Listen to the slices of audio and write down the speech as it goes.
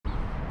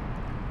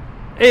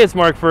Hey, it's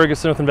Mark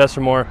Ferguson with Invest for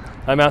More.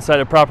 I'm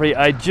outside a property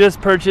I just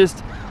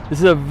purchased. This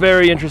is a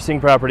very interesting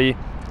property,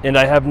 and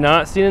I have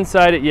not seen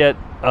inside it yet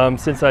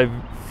since I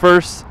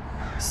first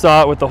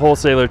saw it with the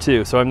wholesaler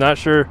too. So I'm not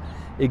sure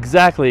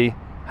exactly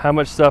how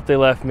much stuff they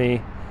left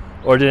me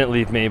or didn't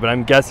leave me, but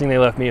I'm guessing they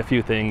left me a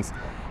few things.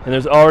 And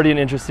there's already an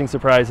interesting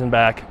surprise in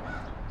back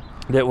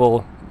that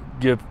will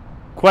give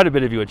quite a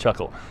bit of you a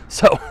chuckle.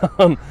 So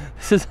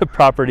this is a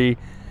property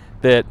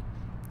that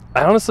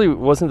I honestly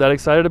wasn't that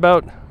excited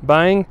about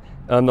buying.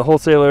 The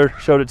wholesaler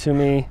showed it to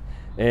me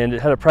and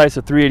it had a price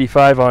of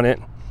 $385 on it,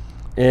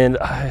 and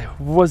I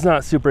was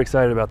not super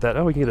excited about that.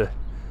 Oh, we can get a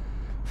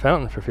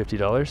fountain for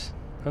 $50.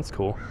 That's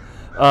cool.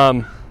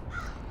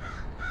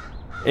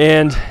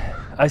 And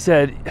I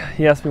said,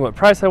 he asked me what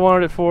price I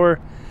wanted it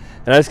for,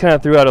 and I just kind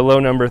of threw out a low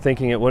number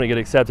thinking it wouldn't get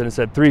accepted and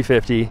said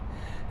 $350.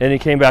 And he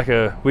came back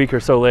a week or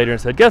so later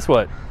and said, guess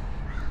what?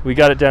 We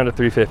got it down to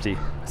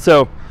 $350.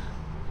 So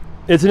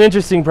it's an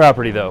interesting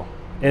property though,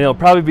 and it'll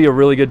probably be a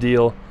really good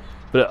deal,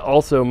 but it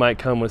also might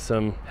come with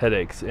some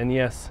headaches. And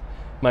yes,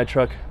 my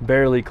truck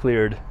barely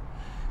cleared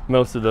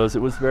most of those.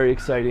 It was very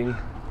exciting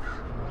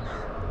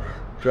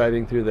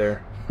driving through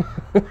there.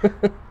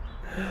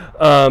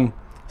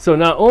 So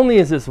not only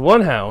is this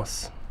one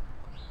house,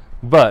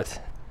 but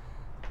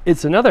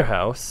it's another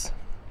house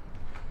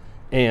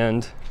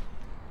and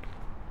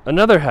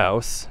another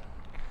house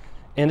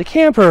and a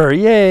camper.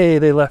 Yay,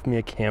 they left me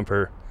a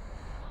camper.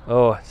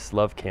 Oh, I just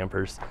love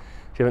campers.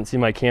 If you haven't seen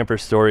my camper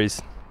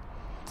stories,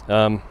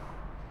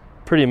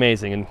 pretty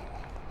amazing.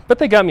 But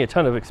they got me a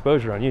ton of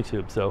exposure on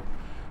YouTube, so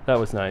that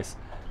was nice.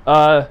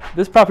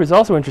 This property is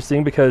also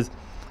interesting because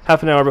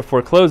half an hour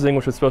before closing,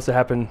 which was supposed to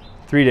happen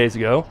 3 days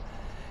ago,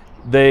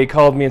 they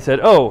called me and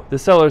said, oh, the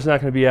seller's not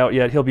going to be out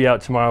yet. He'll be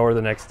out tomorrow or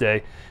the next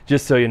day,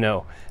 just so you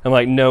know. I'm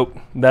like, nope,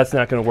 that's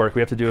not going to work.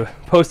 We have to do a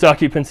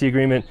post-occupancy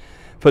agreement,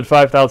 put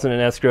 $5,000 in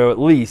escrow at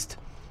least,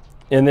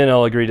 and then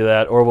I'll agree to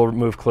that, or we'll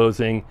remove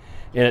closing.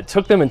 And it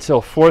took them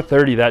until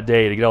 4:30 that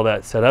day to get all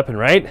that set up and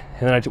right.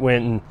 And then I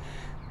went and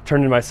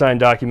turned in my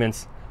signed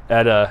documents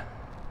at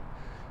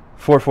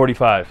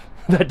 4:45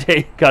 that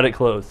day, got it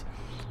closed.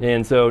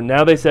 And so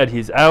now they said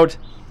he's out.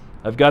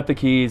 I've got the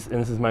keys,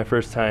 and this is my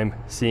first time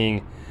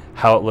seeing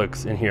how it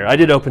looks in here. I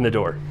did open the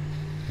door,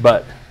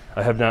 but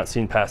I have not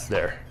seen past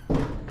there.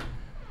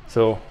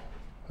 So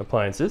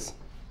appliances.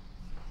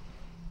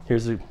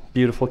 Here's a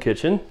beautiful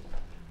kitchen.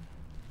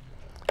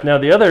 Now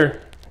the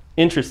other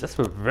that's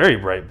a very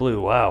bright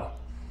blue, wow.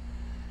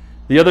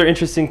 The other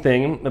interesting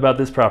thing about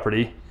this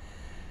property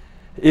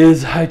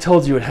is I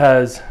told you it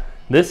has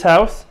this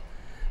house.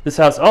 This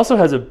house also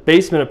has a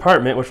basement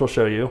apartment, which we'll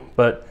show you,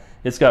 but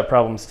it's got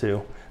problems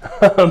too.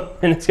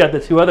 And it's got the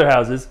two other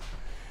houses,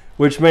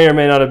 which may or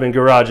may not have been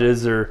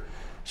garages or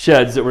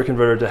sheds that were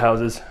converted to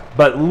houses.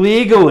 But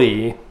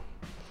legally,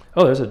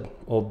 oh, there's an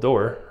old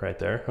door right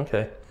there.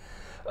 Okay.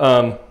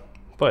 Boy,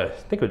 I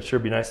think it would sure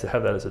be nice to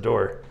have that as a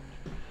door,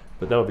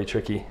 but that'll be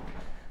tricky.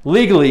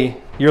 Legally,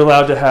 you're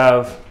allowed to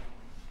have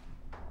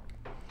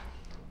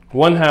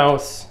one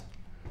house,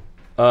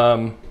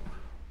 another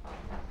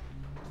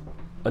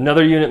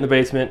unit in the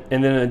basement,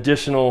 and then an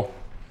additional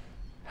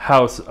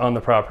house on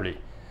the property,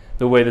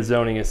 the way the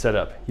zoning is set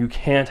up. You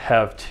can't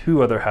have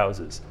two other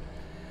houses.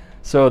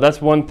 So that's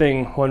one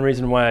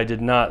reason why I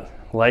did not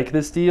like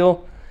this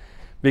deal,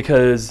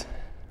 because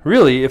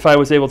really, if I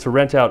was able to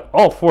rent out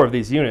all four of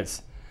these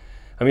units,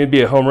 I mean, it'd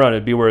be a home run.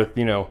 It'd be worth,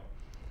 you know,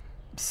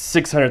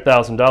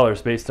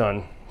 $600,000 based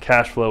on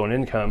cash flow and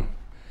income.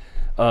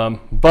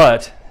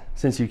 But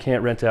since you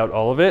can't rent out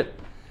all of it,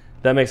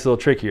 that makes it a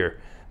little trickier.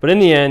 But in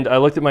the end, I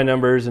looked at my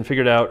numbers and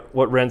figured out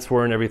what rents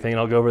were and everything, and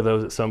I'll go over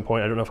those at some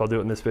point. I don't know if I'll do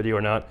it in this video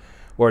or not,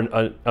 or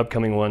an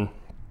upcoming one.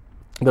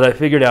 But I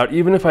figured out,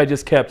 even if I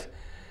just kept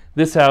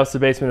this house, the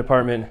basement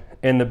apartment,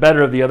 and the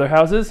better of the other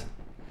houses,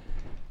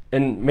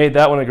 and made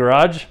that one a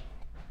garage,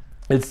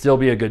 it'd still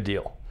be a good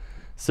deal.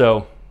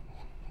 So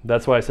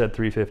that's why I said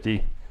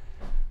 $350.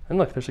 And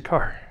look, there's a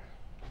car.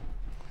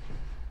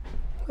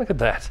 Look at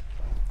that.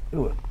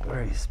 Ooh, a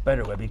very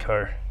spiderwebby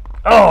car.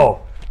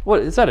 Oh,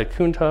 what is that, a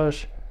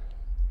Countach?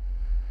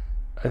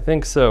 I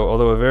think so,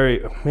 although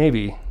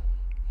maybe.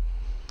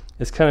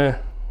 It's kind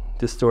of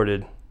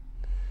distorted.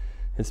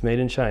 It's made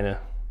in China.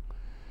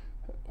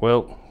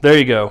 Well, there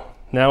you go.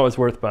 Now it's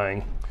worth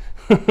buying.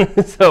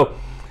 So,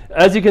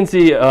 as you can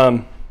see,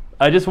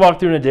 I just walked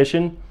through an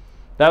addition.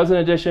 That was an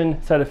addition.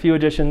 It's had a few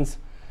additions.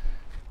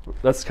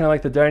 That's kind of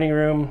like the dining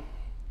room.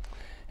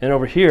 And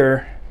over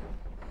here,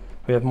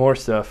 we have more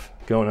stuff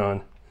going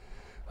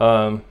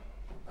on.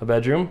 A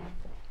bedroom.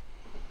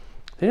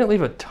 They didn't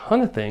leave a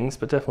ton of things,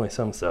 but definitely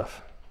some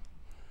stuff.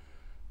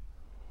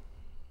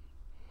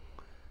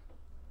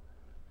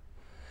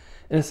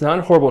 And it's not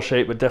in horrible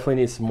shape, but definitely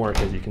needs some work,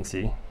 as you can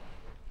see.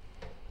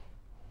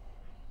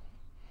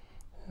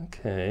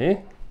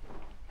 Okay.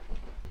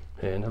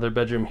 Okay, another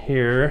bedroom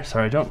here.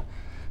 Sorry, I don't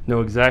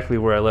know exactly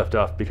where I left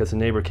off because a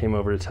neighbor came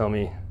over to tell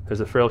me there's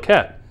a feral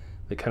cat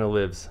that kind of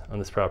lives on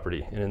this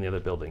property and in the other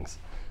buildings.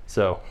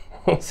 So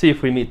we'll see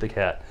if we meet the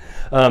cat.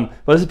 But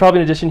this is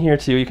probably an addition here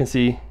too. You can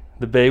see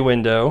the bay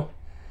window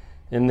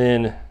And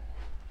then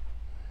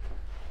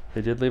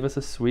they did leave us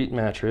a sweet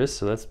mattress,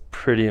 so that's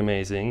pretty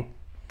amazing.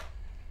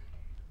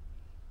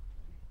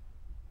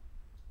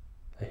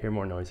 I hear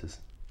more noises.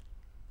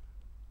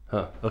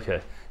 Huh,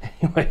 okay.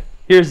 Anyway,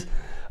 here's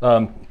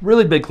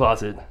really big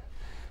closet,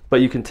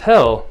 but you can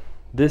tell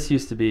this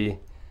used to be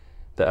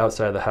the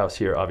outside of the house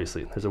here,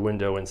 obviously. There's a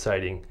window and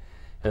siding,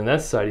 and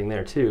that's siding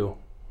there too.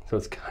 So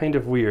it's kind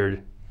of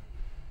weird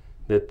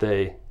that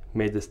they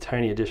made this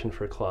tiny addition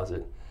for a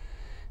closet.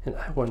 And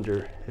I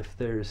wonder if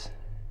there's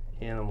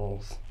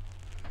animals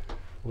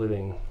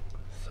living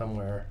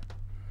somewhere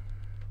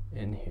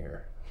in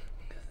here.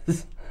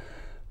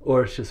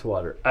 Or it's just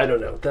water. I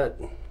don't know. That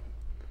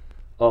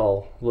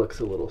all looks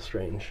a little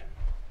strange.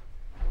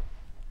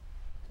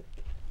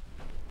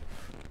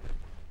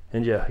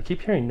 And yeah, I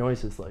keep hearing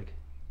noises like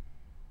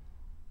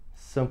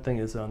something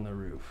is on the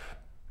roof.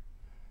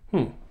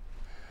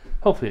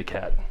 Hopefully a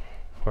cat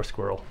or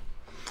squirrel.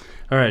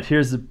 All right,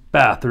 here's the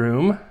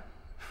bathroom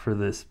for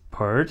this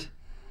part.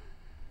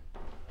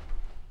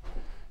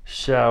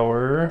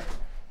 Shower.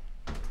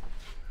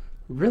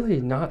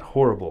 Really not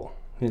horrible.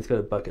 I mean, it's got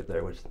a bucket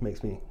there, which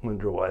makes me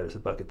wonder why there's a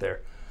bucket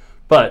there.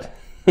 But,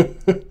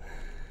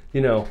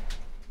 you know,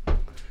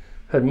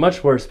 had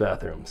much worse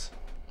bathrooms.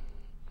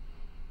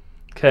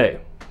 Okay,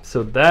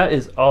 so that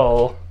is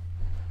all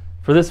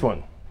for this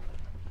one.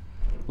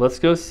 Let's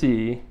go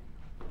see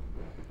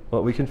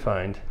what we can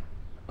find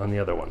on the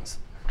other ones.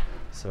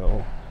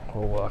 So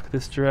we'll walk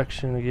this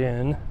direction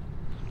again.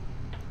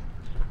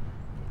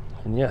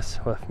 And yes,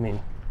 left me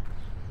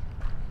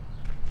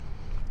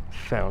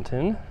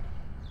fountain.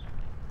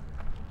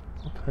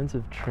 All kinds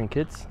of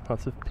trinkets,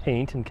 lots of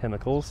paint and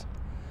chemicals.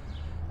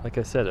 Like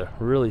I said, a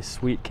really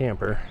sweet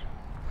camper.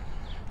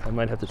 I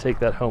might have to take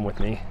that home with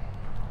me.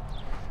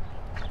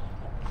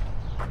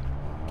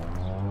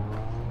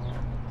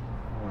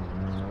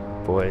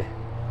 Boy.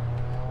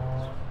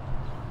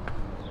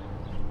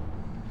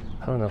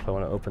 I don't know if I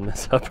want to open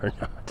this up or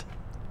not.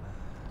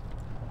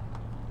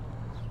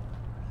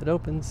 It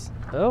opens.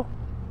 Oh,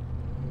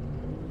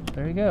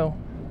 there you go.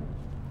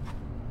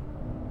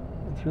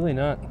 It's really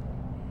not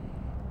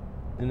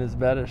in as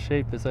bad a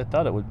shape as I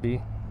thought it would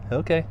be.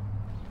 Okay.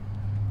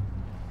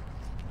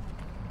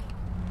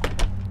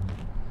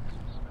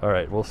 All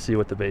right, we'll see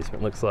what the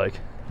basement looks like.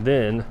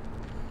 Then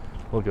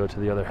we'll go to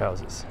the other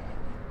houses.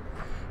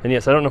 And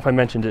yes, I don't know if I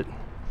mentioned it.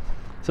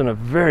 It's in a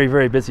very,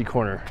 very busy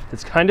corner.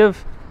 It's kind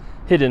of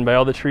hidden by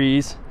all the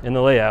trees in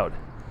the layout,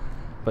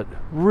 but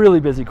really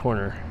busy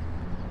corner.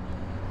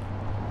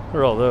 What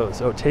are all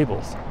those? Oh,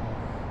 tables.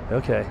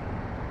 Okay.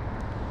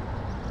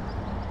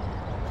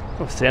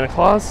 Oh, Santa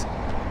Claus?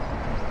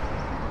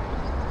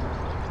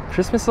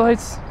 Christmas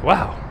lights?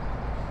 Wow.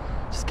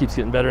 Just keeps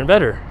getting better and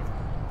better.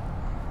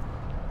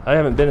 I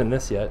haven't been in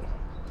this yet.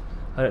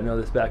 I didn't know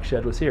this back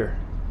shed was here.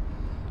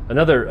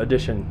 Another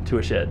addition to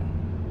a shed.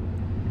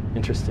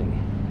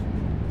 Interesting.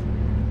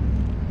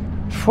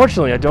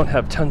 Fortunately, I don't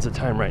have tons of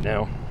time right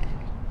now,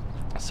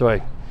 so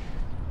I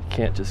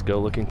can't just go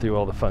looking through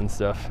all the fun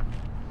stuff.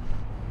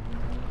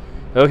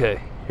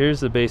 Okay, here's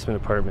the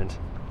basement apartment.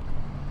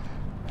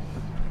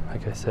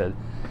 Like I said,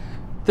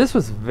 this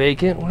was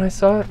vacant when I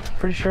saw it,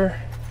 pretty sure.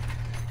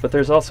 But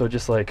there's also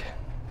just like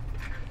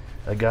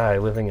a guy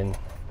living in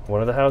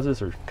one of the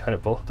houses, or kind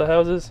of both of the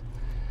houses.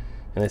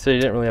 And they said he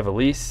didn't really have a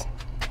lease,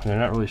 and they're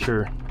not really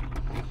sure,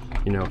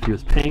 you know, if he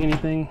was paying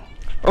anything.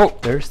 Oh,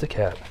 there's the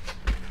cat,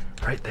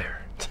 right there.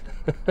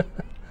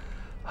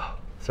 Oh,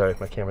 sorry,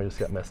 my camera just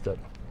got messed up.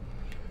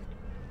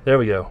 There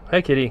we go. Hi,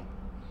 kitty.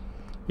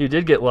 You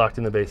did get locked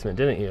in the basement,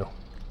 didn't you?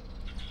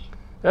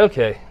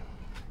 Okay.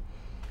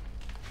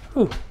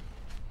 Whew.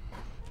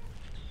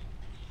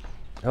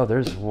 Oh,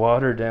 there's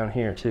water down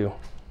here too.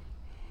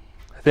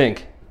 I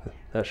think.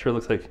 That sure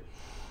looks like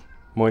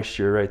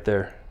moisture right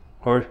there.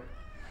 Or,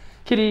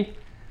 kitty,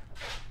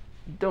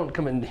 don't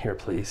come in here,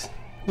 please.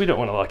 We don't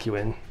want to lock you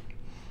in.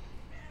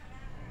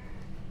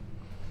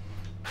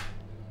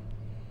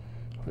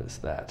 What is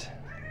that?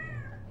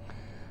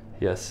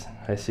 Yes,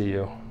 I see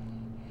you.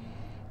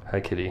 Hi,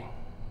 kitty.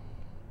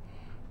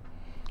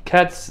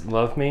 Cats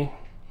love me,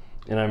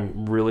 and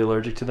I'm really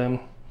allergic to them.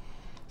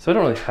 So I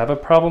don't really have a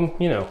problem,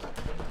 you know.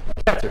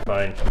 Cats are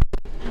fine,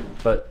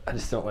 but I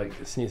just don't like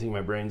sneezing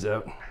my brains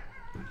out.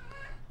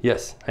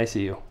 Yes, I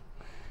see you.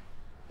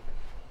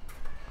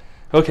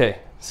 Okay,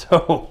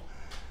 so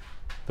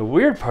the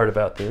weird part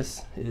about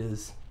this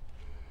is,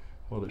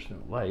 well, there's no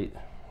light.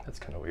 That's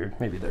kind of weird.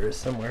 Maybe there is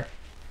somewhere.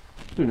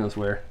 Who knows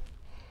where?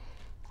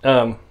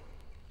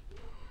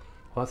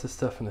 Lots of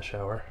stuff in the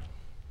shower.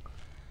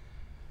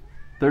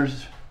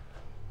 There's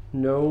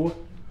no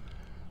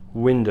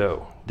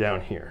window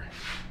down here.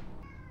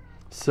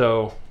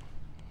 So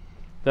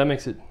that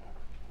makes it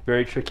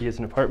very tricky as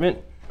an apartment,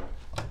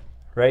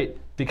 right?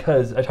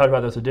 Because I talked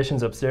about those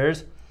additions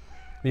upstairs.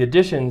 The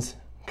additions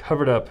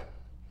covered up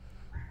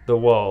the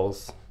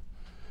walls,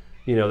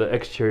 you know, the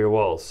exterior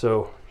walls.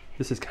 So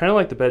this is kind of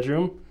like the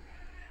bedroom,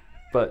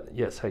 but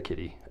yes, hi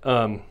kitty.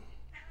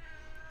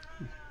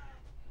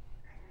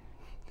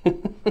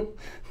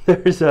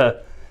 There's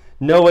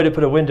no way to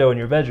put a window in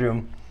your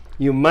bedroom,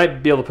 you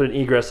might be able to put an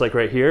egress like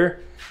right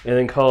here and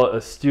then call it a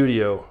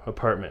studio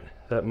apartment.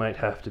 That might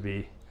have to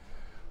be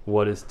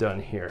what is done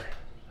here.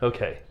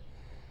 Okay,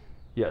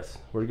 yes,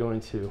 we're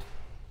going to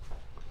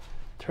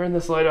turn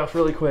this light off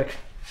really quick.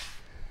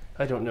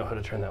 I don't know how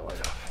to turn that light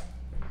off.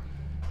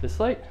 This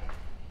light?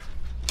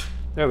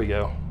 There we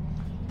go.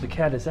 The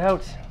cat is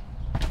out,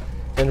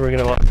 and we're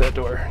gonna lock that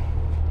door.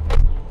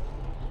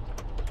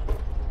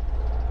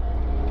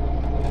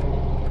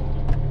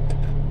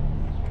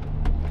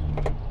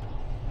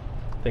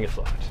 I think it's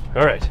locked.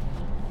 All right.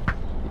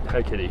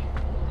 Hi, kitty.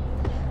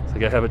 It's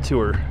like I have a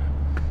tour.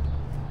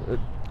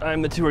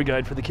 I'm the tour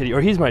guide for the kitty, or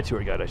he's my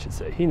tour guide, I should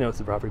say. He knows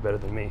the property better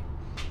than me.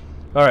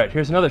 All right,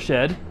 here's another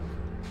shed.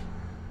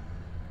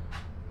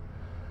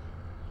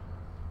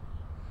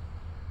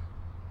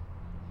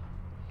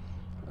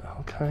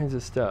 All kinds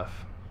of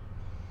stuff.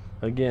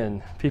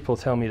 Again, people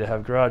tell me to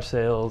have garage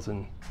sales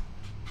and,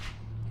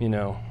 you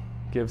know,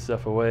 give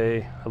stuff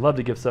away. I'd love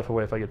to give stuff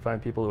away if I could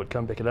find people who would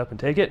come pick it up and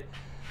take it,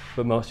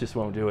 but most just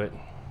won't do it.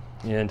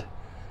 And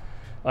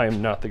I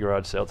am not the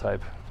garage sale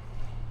type.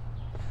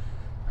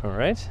 All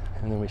right,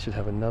 and then we should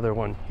have another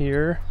one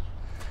here.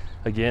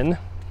 Again,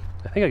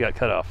 I think I got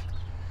cut off.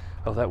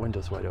 Oh, that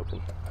window's wide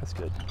open. That's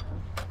good.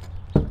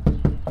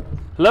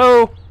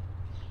 Hello?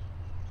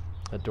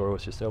 That door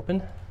was just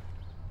open.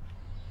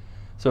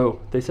 So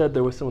they said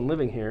there was someone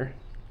living here,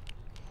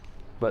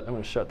 but I'm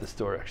gonna shut this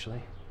door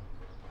actually,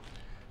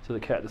 so the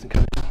cat doesn't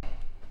come in.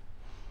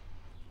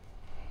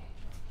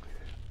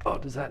 Oh,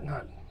 does that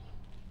not?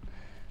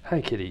 Hi,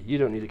 kitty. You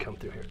don't need to come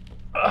through here.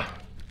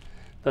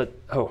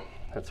 Oh,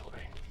 that's why.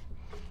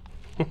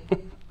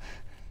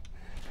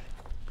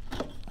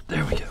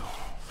 There we go.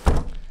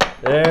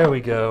 There we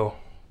go.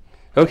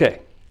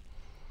 Okay.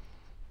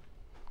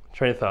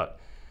 Train of thought.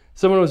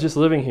 Someone was just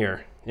living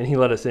here, and he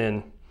let us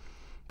in,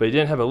 but he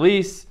didn't have a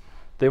lease.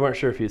 They weren't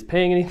sure if he was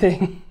paying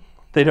anything.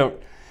 Didn't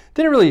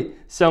really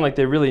sound like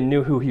they really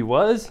knew who he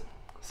was.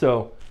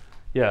 So,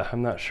 yeah,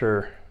 I'm not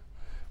sure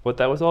what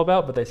that was all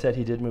about, but they said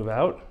he did move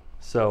out.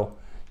 So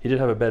he did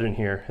have a bed in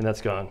here, and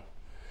that's gone.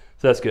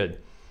 So that's good.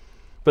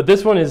 But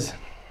this one is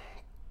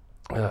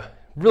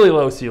really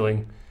low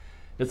ceiling.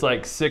 It's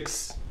like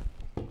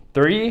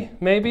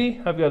 6'3"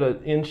 maybe. I've got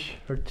an inch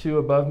or two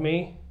above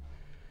me,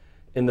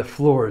 and the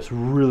floor is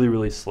really,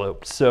 really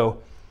sloped.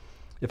 So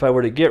if I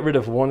were to get rid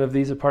of one of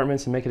these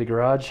apartments and make it a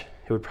garage,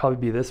 it would probably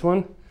be this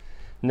one.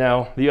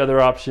 Now, the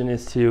other option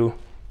is to,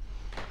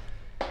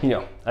 you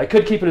know, I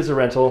could keep it as a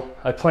rental.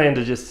 I plan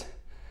to just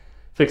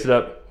fix it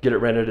up, get it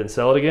rented, and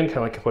sell it again, kind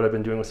of like what I've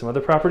been doing with some other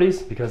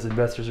properties, because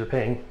investors are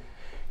paying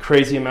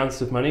crazy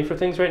amounts of money for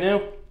things right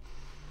now.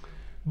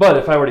 But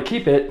if I were to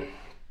keep it,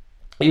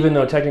 even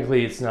though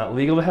technically it's not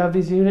legal to have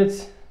these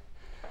units,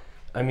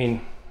 I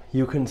mean,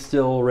 you can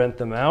still rent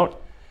them out,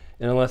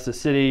 and unless the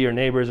city or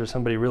neighbors or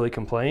somebody really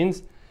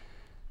complains,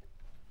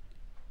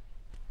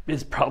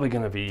 it's probably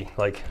going to be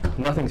like,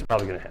 nothing's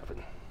probably going to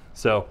happen.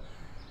 So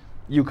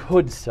you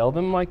could sell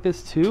them like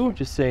this too,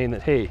 just saying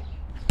that, hey,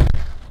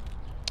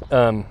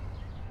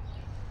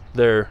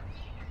 they're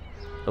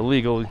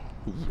illegal,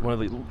 one of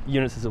the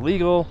units is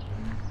illegal,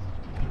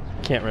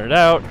 can't rent it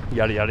out,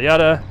 yada yada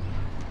yada,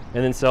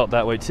 and then sell it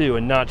that way too,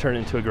 and not turn it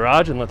into a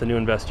garage and let the new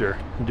investor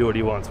do what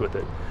he wants with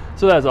it.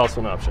 So that is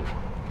also an option.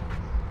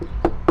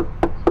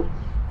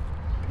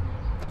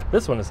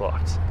 This one is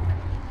locked.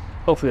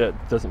 Hopefully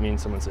that doesn't mean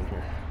someone's in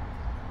here.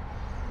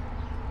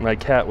 My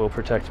cat will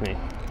protect me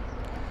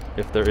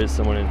if there is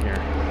someone in here.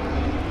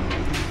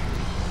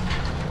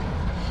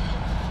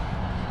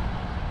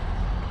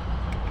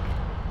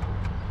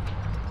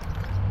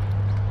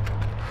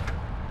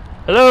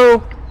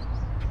 Hello?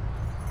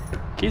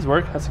 Keys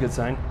work, that's a good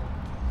sign.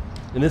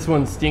 And this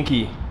one's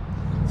stinky.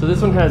 So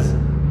this one has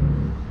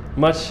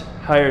much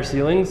higher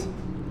ceilings.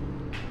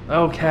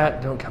 Oh,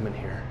 cat, don't come in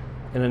here.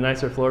 And a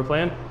nicer floor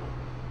plan.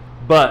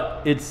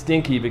 But it's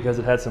stinky because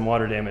it had some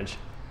water damage,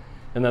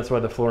 and that's why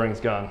the flooring's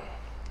gone.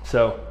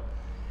 So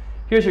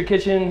here's your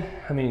kitchen.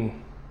 I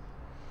mean,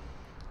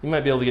 you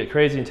might be able to get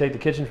crazy and take the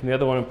kitchen from the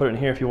other one and put it in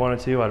here if you wanted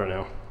to, I don't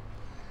know.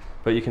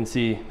 But you can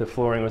see the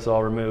flooring was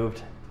all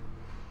removed.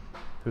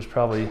 There's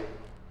probably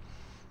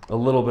a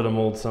little bit of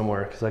mold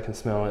somewhere because I can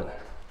smell it.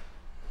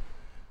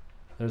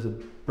 There's a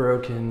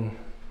broken,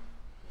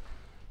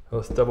 oh,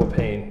 it's double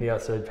pane. The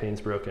outside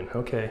pane's broken.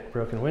 Okay,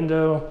 broken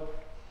window.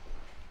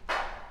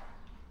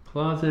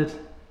 Closet.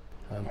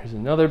 Here's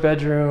another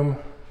bedroom.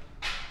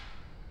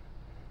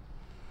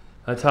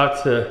 I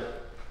talked to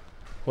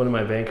one of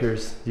my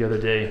bankers the other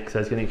day because I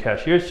was getting a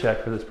cashier's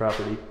check for this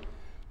property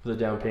for the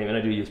down payment.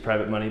 I do use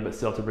private money, but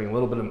still have to bring a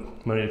little bit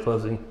of money to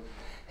closing.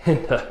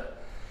 And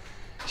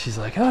she's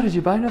like, oh, did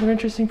you buy another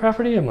interesting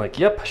property? I'm like,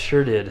 yep,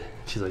 sure did.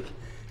 She's like,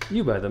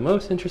 you buy the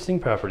most interesting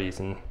properties.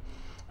 And I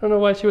don't know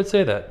why she would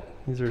say that.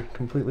 These are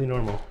completely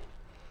normal.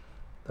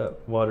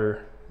 That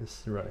water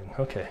is running.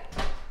 Okay.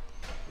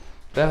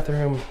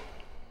 Bathroom.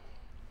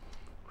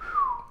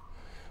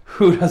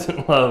 Who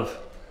doesn't love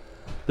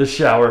the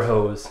shower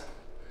hose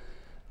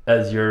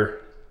as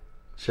your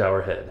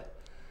shower head?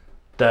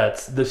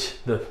 That's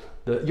the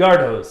The yard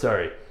hose,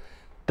 sorry.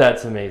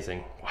 That's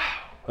amazing. Wow.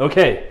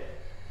 Okay,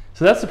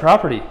 so that's the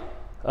property.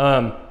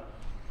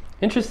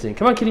 Interesting.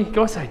 Come on, kitty,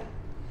 go outside.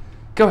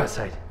 Go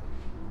outside.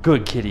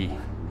 Good kitty.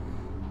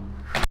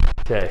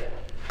 Okay.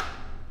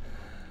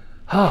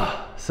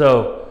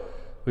 So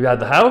we had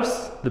the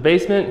house, the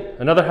basement,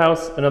 another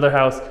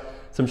house,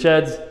 some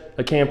sheds,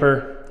 a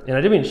camper, and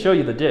I didn't even show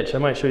you the ditch. I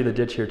might show you the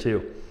ditch here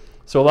too.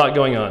 So a lot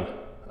going on.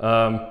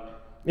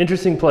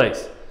 Interesting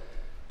place.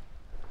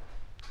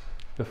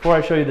 Before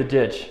I show you the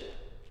ditch,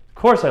 of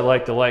course I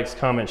like the likes,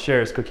 comments,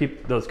 shares. Go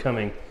keep those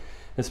coming,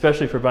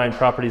 especially for buying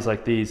properties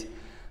like these.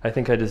 I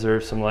think I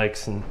deserve some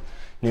likes and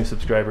new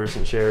subscribers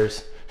and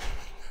shares.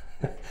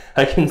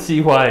 I can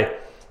see why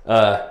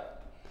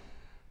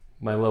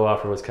my low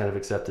offer was kind of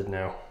accepted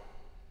now.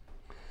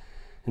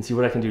 And see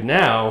what I can do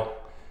now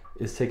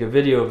is take a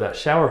video of that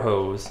shower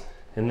hose,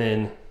 and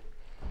then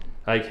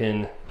I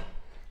can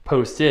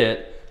post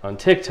it on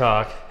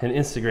TikTok and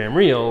Instagram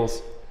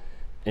Reels,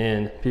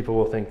 and people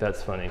will think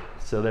that's funny.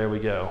 So there we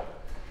go.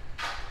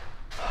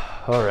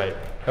 All right.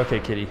 Okay,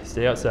 kitty,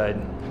 stay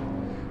outside.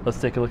 Let's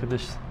take a look at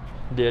this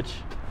ditch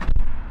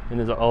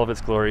in all of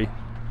its glory.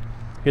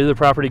 Here the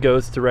property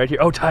goes to right here.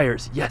 Oh,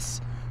 tires.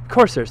 Yes. Of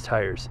course there's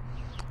tires.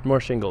 More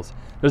shingles.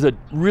 There's a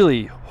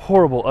really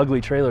horrible,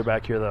 ugly trailer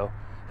back here, though,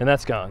 and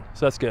that's gone.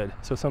 So that's good.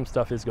 So some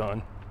stuff is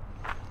gone.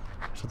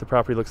 That's what the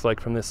property looks like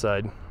from this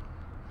side.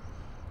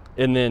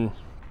 And then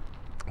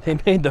they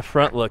made the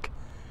front look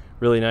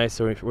really nice,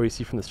 so where you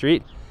see from the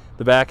street.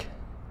 The back,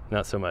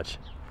 not so much.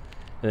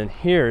 And then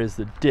here is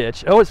the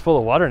ditch. Oh, it's full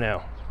of water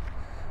now.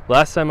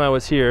 Last time I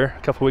was here,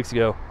 a couple weeks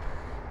ago,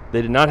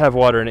 they did not have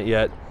water in it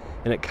yet,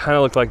 and it kind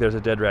of looked like there's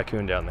a dead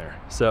raccoon down there.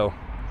 So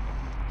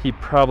he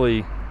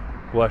probably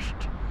washed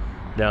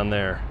down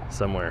there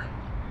somewhere.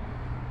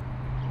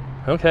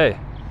 Okay,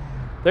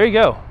 there you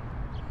go.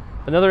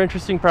 Another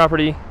interesting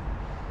property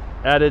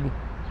added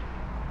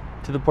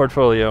to the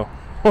portfolio.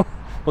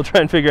 We'll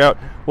try and figure out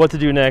what to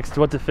do next,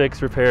 what to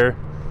fix, repair,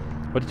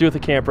 what to do with the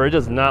camper. It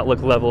does not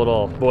look level at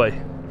all. Boy,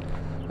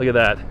 look at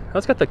that. Oh,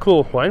 it's got the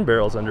cool wine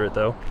barrels under it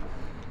though.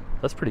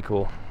 That's pretty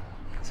cool.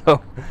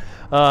 So,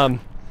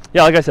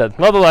 yeah, like I said,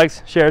 love the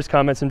likes, shares,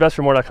 comments.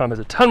 InvestForMore.com has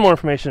a ton more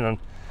information on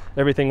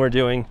everything we're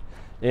doing.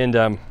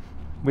 And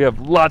we have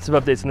lots of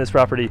updates on this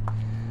property,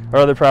 our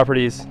other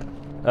properties,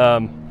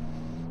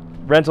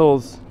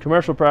 rentals,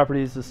 commercial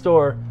properties, the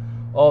store,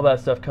 all that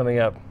stuff coming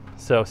up.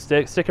 So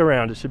stick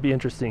around. It should be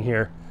interesting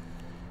here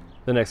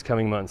the next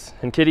coming months.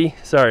 And kitty,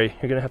 sorry,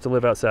 you're gonna have to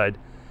live outside,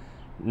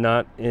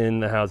 not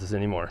in the houses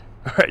anymore.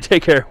 All right,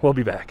 take care. We'll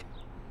be back.